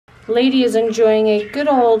Lady is enjoying a good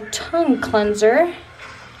old tongue cleanser.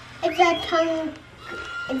 It's a tongue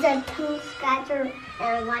scratcher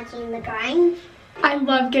and watching the drawing. I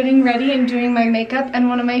love getting ready and doing my makeup, and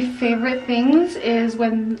one of my favorite things is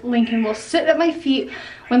when Lincoln will sit at my feet,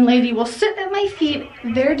 when Lady will sit at my feet,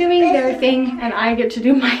 they're doing their thing, and I get to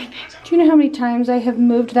do my thing. Do you know how many times I have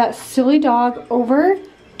moved that silly dog over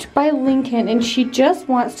by Lincoln, and she just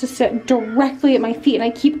wants to sit directly at my feet, and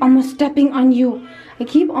I keep almost stepping on you. I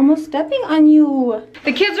keep almost stepping on you.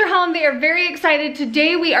 The kids are home. They are very excited.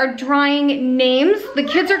 Today we are drawing names. The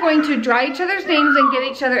kids are going to draw each other's names and get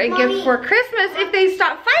each other a gift for Christmas if they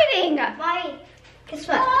stop fighting. Mommy, guess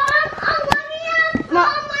what?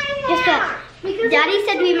 Guess what? Daddy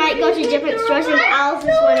said we might go to different stores and Alice is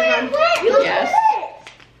one of them. Yes.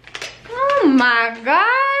 Oh my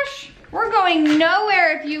gosh. We're going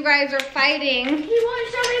nowhere if you guys are fighting. He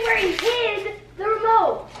won't show me where he hid the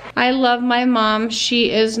remote. I love my mom.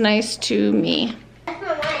 She is nice to me. That's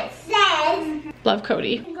not what it says. Love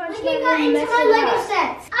Cody. When you got into my Lego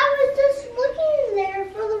sets, I was just looking there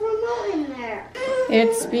for the remote in there.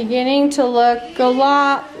 It's beginning to look a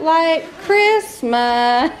lot like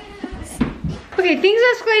Christmas. Okay, things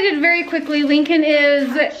escalated very quickly. Lincoln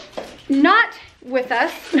is not with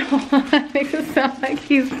us. That makes it sound like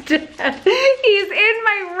he's dead. He's in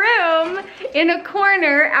my room in a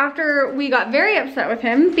corner after we got very upset with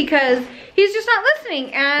him because he's just not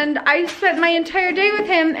listening, and I spent my entire day with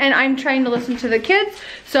him and I'm trying to listen to the kids.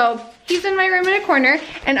 So he's in my room in a corner,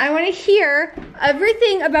 and I want to hear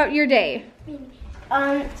everything about your day.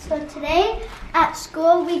 So today at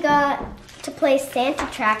school we got to play Santa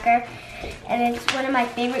Tracker, and it's one of my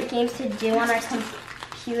favorite games to do on our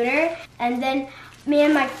computer. And then me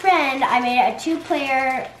and my friend, I made a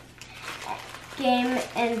 2-player game,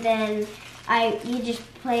 and then we just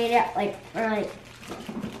played it for like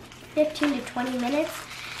 15 to 20 minutes,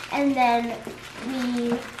 and then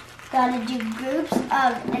we gotta do groups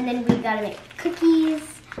of, and then we gotta make cookies,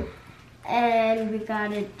 and we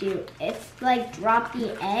gotta do, it's like drop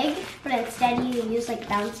the egg, but instead you use like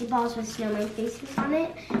bouncy balls with snowman faces on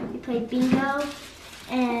it. We played bingo,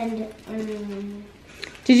 and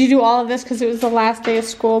Did you do all of this because it was the last day of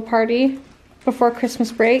school party before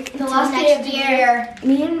Christmas break? The last day of the year.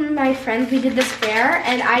 Me and my friends, we did this fair,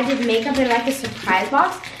 and I did makeup in like a surprise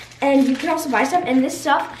box. And you can also buy stuff, and this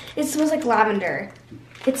stuff, it smells like lavender.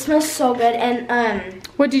 It smells so good. And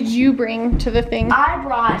What did you bring to the thing? I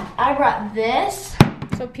brought this.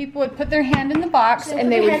 So people would put their hand in the box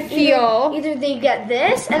and they would feel. Either they get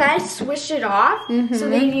this, and I swish it off, so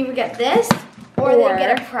they either get this, or they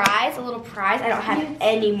get a prize, a little prize. I don't have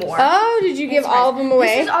any more. Oh, did you give all of them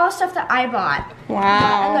away? This is all the stuff that I bought.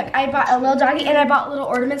 Wow. And look, I bought a little doggy, and I bought little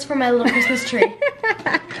ornaments for my little Christmas tree.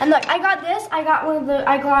 And look, I got this. I got a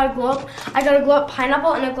glow up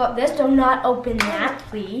pineapple and a glow up this. Do not open that,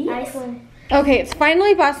 please. nice one. Okay, it's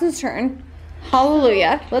finally Boston's turn.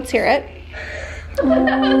 Hallelujah. Let's hear it.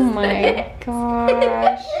 Oh my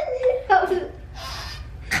gosh.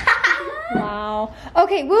 Wow.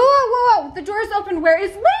 Okay, whoa. The door's open. Where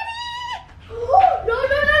is Lady? Oh, no.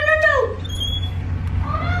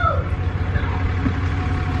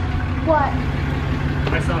 What?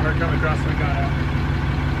 I saw her come across and got out.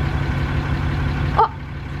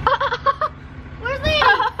 Where's Lady?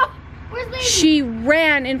 Where's Lady? She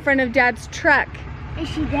ran in front of Dad's truck. Is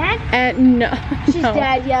she dead? And no. She's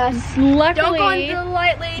dead, yes. Luckily, Don't go into the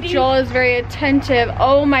light, lady. Joel is very attentive.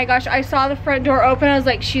 Oh my gosh, I saw the front door open. I was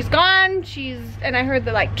like, she's gone. And I heard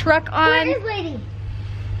the truck on. Where is Lady?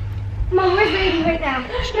 Mom, where's Lady right now?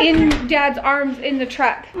 In Dad's arms in the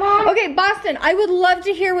truck. Mom. Okay, Boston, I would love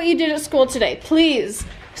to hear what you did at school today. Please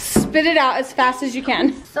spit it out as fast as you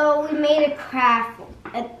can. So we made a craft.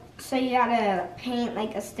 So you gotta paint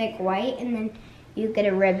like a stick white, and then you get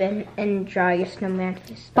a ribbon and draw your snowman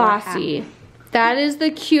face. Bossy. That is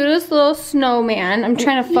the cutest little snowman. I'm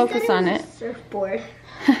trying to focus on it. Surfboard.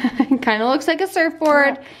 It kind of looks like a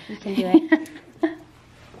surfboard. You can do it.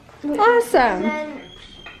 Awesome.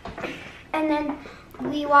 And then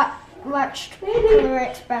we watched Polar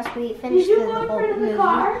Express. We finished the whole movie.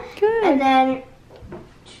 Good. And then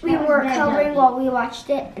we were coloring while we watched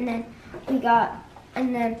it. And then we got,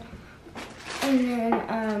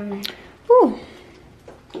 Ooh.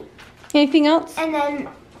 Anything else? and then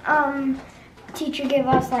teacher gave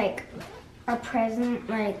us like a present,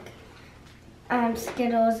 like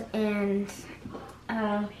Skittles and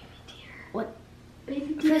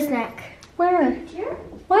fruit snack. Where?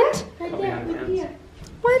 What?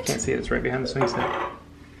 What? Can't see it. It's right behind the swing set.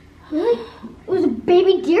 Really? It was a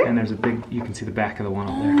baby deer? And there's a big. You can see the back of the one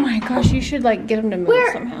up Oh there. my gosh, you should get him to move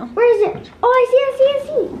somehow. Where is it? Oh, I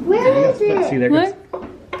see. Where is it? See there. What?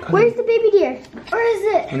 Where's the baby deer? Where is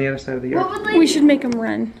it? On the other side of the yard. We should make him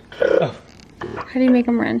run. Oh. How do you make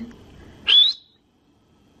him run?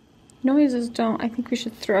 Noises don't. I think we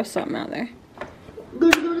should throw something out there.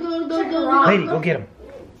 Lady, go get him.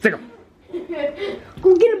 Stick him.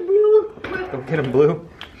 Go get him, Blue. Go get him, Blue.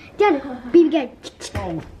 Dad, baby guy.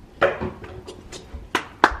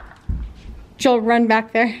 Joel, run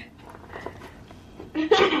back there.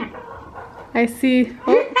 I see.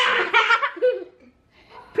 Oh.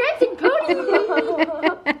 Prancing pony.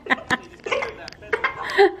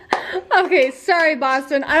 Okay, sorry,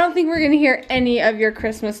 Boston. I don't think we're gonna hear any of your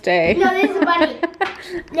Christmas Day. No, this is a bunny.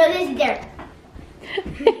 No, this is Derek.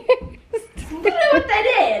 You know what that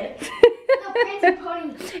is? No, prancing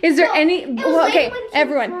pony. Is there No, any? it was Well, like okay, when she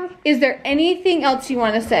everyone. was- Is there anything else you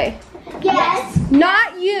want to say? Yes.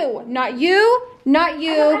 Not you. Not you. Not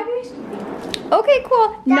you. Okay,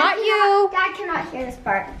 cool. Not you. Dad cannot hear this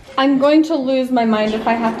part. I'm going to lose my mind if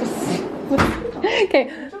I have to. Okay.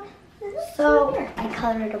 So I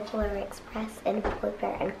colored a Polar Express and Polar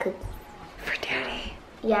Bear and cookies For Daddy.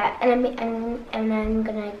 Yeah, and I'm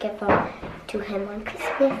gonna give them to him on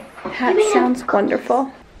Christmas. That sounds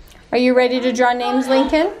wonderful. Are you ready to draw names,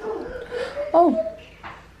 Lincoln? Oh.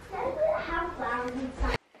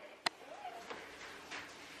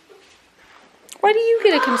 Why do you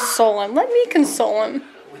get to console him? Let me console him.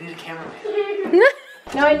 We need a cameraman.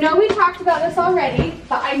 Now I know we talked about this already,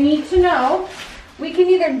 but I need to know. We can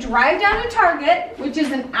either drive down to Target, which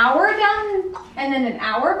is an hour down and then an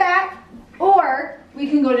hour back, or we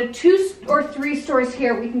can go to 2 or 3 stores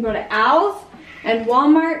here. We can go to Al's and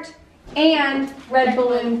Walmart and Red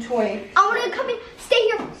Balloon Toy. I want to come in. Stay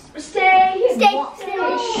here. Stay.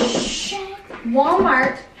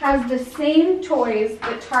 Walmart has the same toys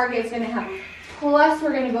that Target is going to have. Plus,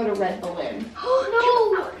 we're going to go to Red Balloon.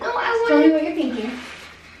 Oh no! No, Tell me what you're thinking.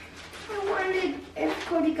 I wanted. If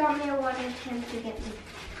Cody got me, I wanted him to get me.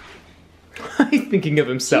 He's thinking of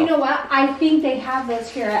himself. You know what? I think they have those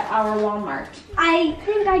here at our Walmart. I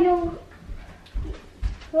think I know.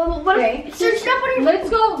 Well, what? Okay. Search it up on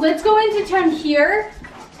your. Let's go into town here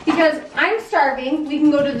because I'm starving. We can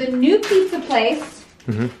go to the new pizza place.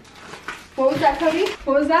 Mm-hmm. What was that, Cody?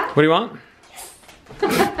 What was that? What do you want? No, I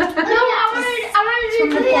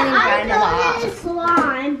wanted to do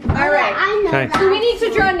slime. All right. I know Okay. that. So we need to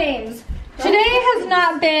draw names. Today has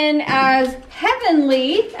not been as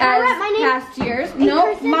heavenly as write my name? past years.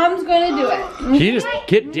 No, Mom's going to do it. You just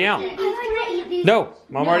get down. Can I eat these? No,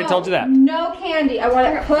 Mom already told you that. No candy. I want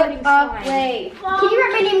it put away. Can you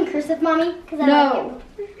write my name in cursive, Mommy? Because I No.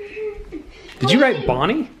 Did you write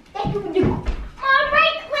Bonnie? Mom,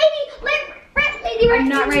 write lady. Write lady. I'm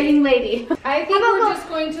not writing lady. I think How we're about just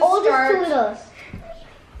going to Oldest to start. littlest.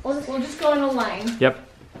 We'll just go in a line. Yep.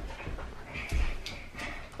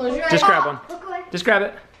 Close your eyes. Just grab one. Look away. Just grab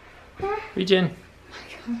it. Reach in.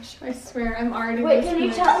 Gosh, I swear I'm already. Wait, can you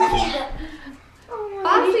wasting tell it. me?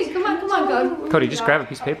 Boston, come on, go. Cody, just grab a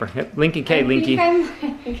piece of paper. Yep. Linky K, I think Linky. I'm-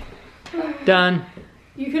 Done.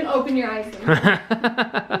 You can open your eyes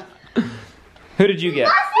now. Who did you get?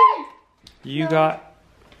 Boston! You got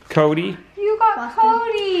Cody. You got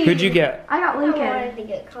Cody. Who'd you get? I got I Lincoln. wanted to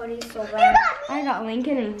get Cody so bad. I got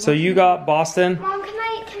Lincoln and So you got Boston. Mom, can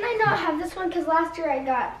I not have this one? Because last year I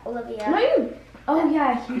got Olivia. No, you. Oh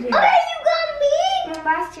yeah, you did. Oh, you got me!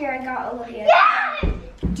 Last year I got Olivia. Yeah!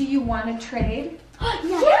 Do you want to trade? Yeah!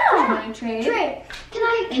 You want to trade? Trey, can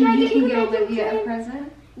I And you get can you get a Olivia a trade?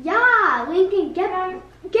 present. Yeah, Lincoln, get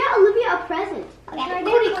Olivia a present. Can I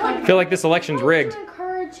get I feel like this election's rigged.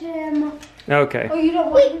 Encourage him. Okay. Oh, you don't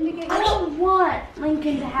want him to get I don't want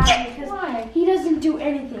Lincoln to have it because Why? he doesn't do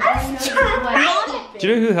anything. I know this is what. Do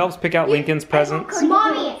you know who helps pick out Lincoln's presents?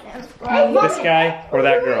 Mommy. This guy or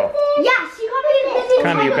that girl? Yeah, she got me this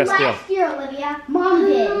Kinda your best deal. last year, Olivia. Mom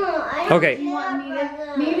did. Okay. You want me to?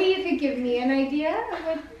 Maybe you could give me an idea of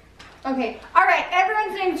what. Okay. All right.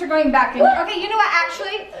 Everyone's names are going back in. Okay. You know what?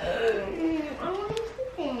 Actually,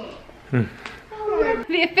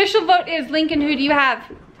 the official vote is Lincoln. Who do you have?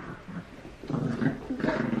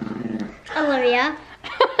 Olivia.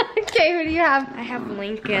 Okay. Who do you have? I have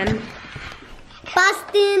Lincoln.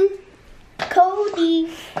 Boston. Cody.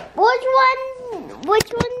 Which one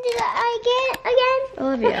did I get again?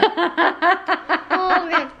 Olivia.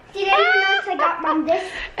 Okay. Did anyone notice I got Mom this?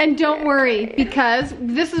 And don't worry, because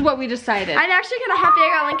this is what we decided. I'm actually kind of happy I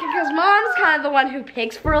got Lincoln because Mom's kind of the one who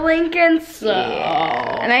picks for Lincoln. So.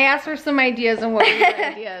 And I asked for some ideas, and what were your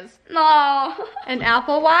ideas? No. An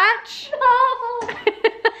Apple Watch? No.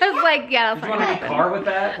 I was like, yeah, that's You not want gonna to happen. car with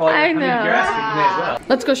that? Well, I mean, know. you're asking, you may as well.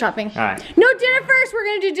 Let's go shopping. All right. No, dinner first. We're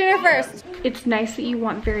gonna do dinner first. It's nice that you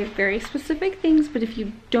want very, very specific things, but if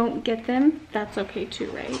you don't get them, that's okay too,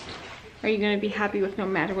 right? Are you gonna be happy with no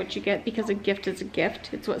matter what you get? Because a gift is a gift.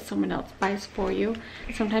 It's what someone else buys for you.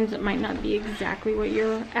 Sometimes it might not be exactly what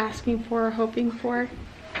you're asking for or hoping for,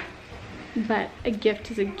 but a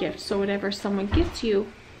gift is a gift. So whatever someone gives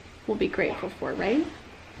you, we'll be grateful for, right?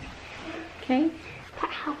 Okay? But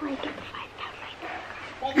how will I get the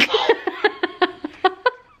 $5,000?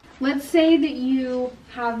 Let's say that you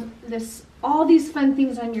have all these fun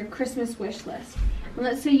things on your Christmas wish list. And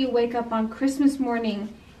let's say you wake up on Christmas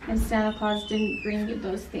morning and Santa Claus didn't bring you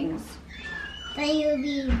those things. Then you'll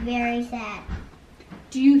be very sad.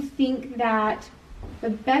 Do you think that the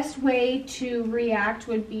best way to react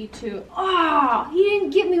would be to, oh, he didn't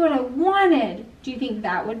give me what I wanted? Do you think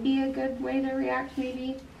that would be a good way to react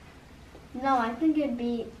maybe? No, I think it'd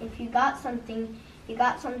be if you got something,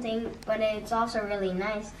 but it's also really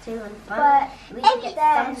nice too and fun. But at least you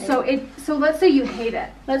get something. So let's say you hate it.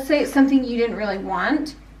 Let's say it's something you didn't really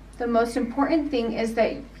want. The most important thing is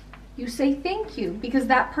that you say thank you because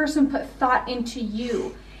that person put thought into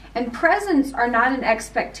you. And presents are not an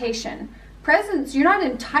expectation. Presents, you're not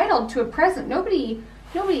entitled to a present. Nobody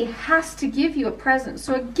has to give you a present.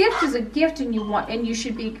 So a gift is a gift and you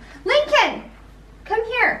should be, Lincoln, come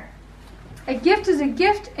here. A gift is a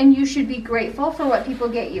gift and you should be grateful for what people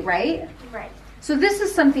get you, right? Right. So this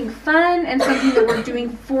is something fun and something that we're doing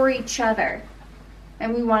for each other.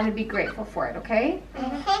 And we want to be grateful for it, okay?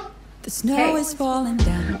 The snow is falling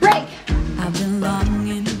down. Break! I've been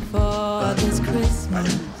longing for this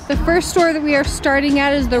Christmas. The first store that we are starting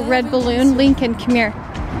at is the Red Balloon. Lincoln, come here.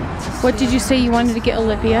 What did you say you wanted to get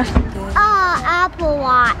Olivia? Apple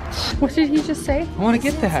Watch. What did he just say? I want to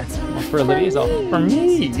get that. For Olivia's all for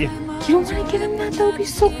me. You don't want to get him that? That would be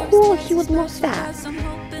so cool. He would love that.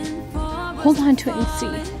 Hold on to it and see.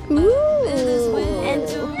 Ooh. And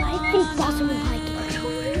I think Boston would like it.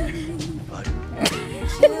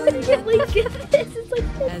 Look at this. It's like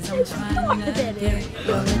As I'm trying to get your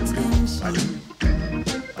attention,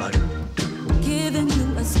 giving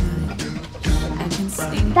you a sign, I can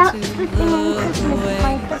sing That's to the thing on Christmas, away.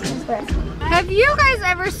 my Christmas list. Have you guys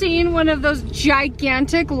ever seen one of those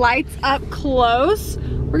gigantic lights up close?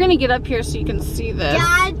 We're gonna get up here so you can see this.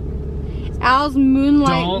 Dad. Al's moonlight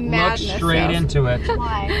Don't madness. look straight into it.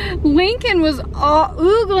 Why? Lincoln was all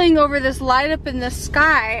oogling over this light up in the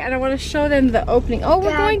sky, and I want to show them the opening. Oh, we're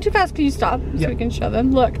Dad. going too fast. Can you stop so Yep. we can show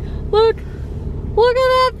them? Look, look, look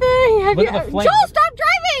at that thing. Have Look you, at the flame. Joel, stop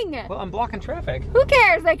driving. Well, I'm blocking traffic. Who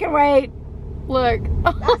cares? They can wait. Look.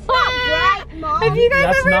 That's not bright, Mom. Have you guys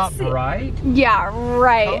That's ever not seen? bright. Yeah,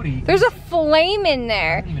 right. Cody. There's a flame in I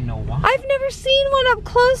there. don't even know why. I've never seen one up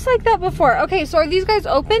close like that before. Okay, so are these guys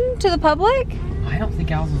open to the public? I don't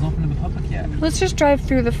think Al's is open to the public yet. Let's just drive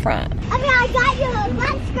through the front. Okay, I got you a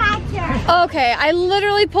butt scratcher. Okay, I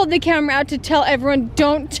literally pulled the camera out to tell everyone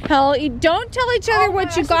don't tell each other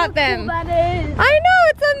what you got them. That is. I know,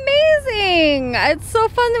 it's amazing. It's so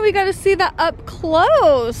fun that we got to see that up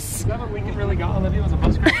close. Is that what Lincoln really got? Olivia was a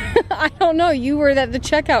bus scratcher? I don't know, you were at the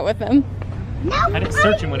checkout with him. No, I didn't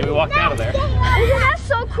search him when we walked out of there. Isn't that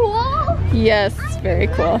so cool? Yes, it's very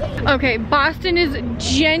cool. Okay, Boston is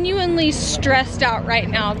genuinely stressed out right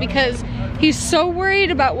now because he's so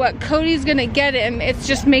worried about what Cody's gonna get him. It's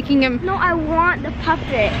just making him, No, I want the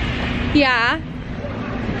puppet. yeah.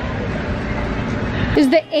 Is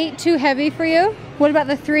the 8 too heavy for you? What about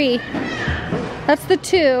the 3? That's the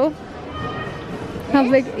 2. How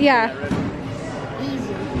big? Yeah.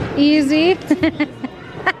 Easy.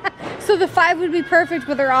 So the 5 would be perfect,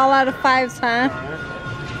 but they're all out of 5s, huh?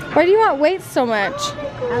 Why do you want weights so much?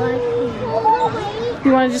 I like weights.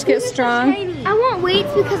 You want to just get strong? I want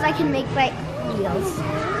weights because I can make like wheels.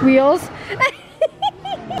 Wheels?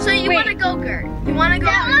 So you want a go-kart? You want a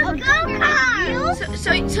go-kart?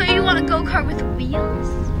 So you want a go-kart with wheels?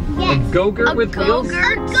 A go-gurt with wheels?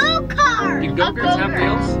 Go-kart. Do go-gurts have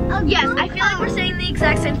wheels? Yes, I feel like we're saying the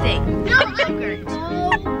exact same thing. Go-kart.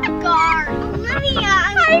 Olivia,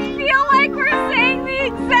 I feel like we're saying the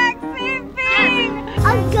exact same thing.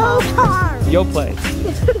 a go-kart. Yo play.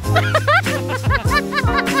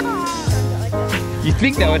 You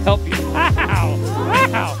think that would help you? Wow!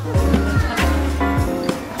 Wow!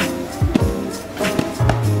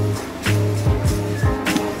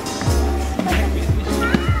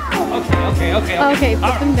 Okay,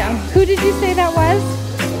 put them down. Who did you say that was?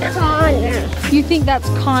 Connor. You think that's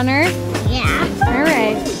Connor? Yeah. All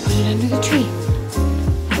right, put it under the tree.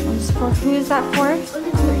 That one's for, who is that for?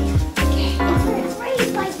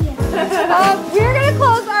 We're gonna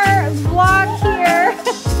close our vlog here.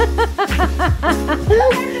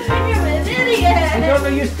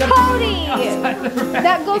 Cody!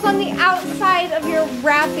 That goes on the outside of your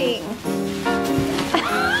wrapping.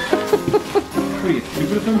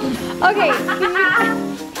 Okay,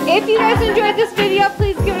 if you guys enjoyed this video,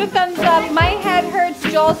 please give it a thumbs up. My head hurts,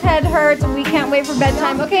 Joel's head hurts, and we can't wait for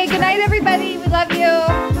bedtime. Okay, good night everybody. We love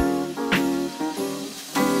you.